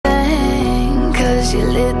'cause you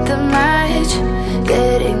lit the match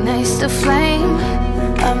that ignites the flame.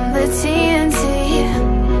 I'm the TNT,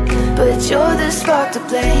 but you're the spark to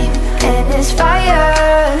blame. And it's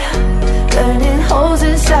fire, burning holes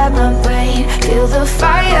inside my brain. Feel the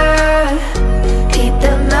fire, keep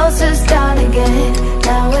the melters down again.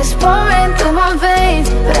 Now it's pouring through my veins,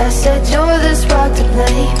 but I said you're the spark to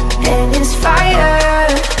blame. And it's fire,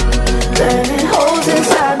 burning holes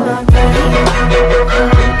inside my brain.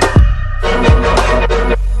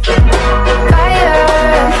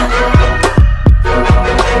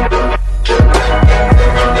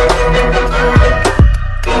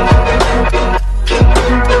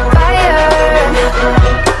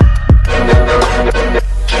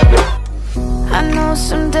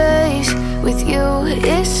 Some days with you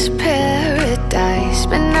it's paradise,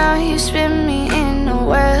 but now you spin me in a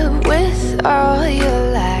web with all your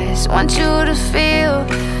lies. Want you to feel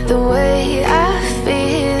the way I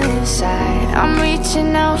feel inside. I'm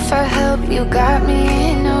reaching out for help, you got me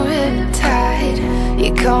in a riptide.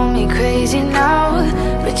 You call me crazy now,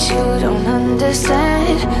 but you don't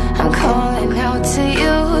understand. I'm calling out to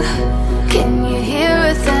you, can you hear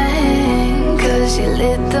a thing? 'Cause you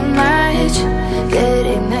lit the match that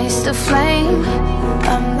ignites the flame.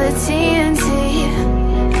 I'm the TNT,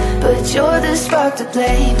 but you're the spark to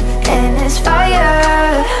blame. And it's fire,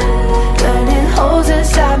 burning holes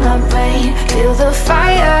inside my brain. Feel the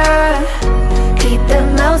fire, keep the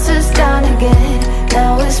melters down again.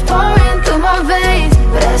 Now it's pouring through my veins,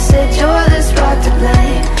 but I said you're the spark to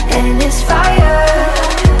blame. And it's fire,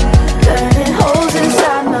 burning holes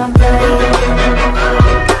inside my brain.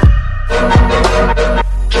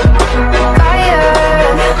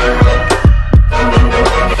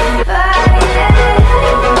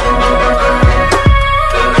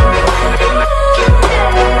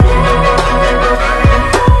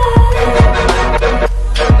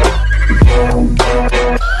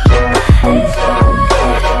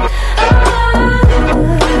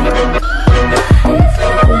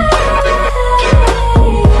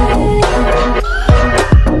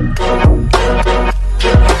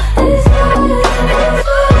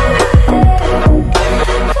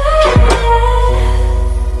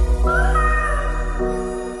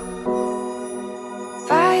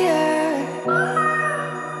 Fire.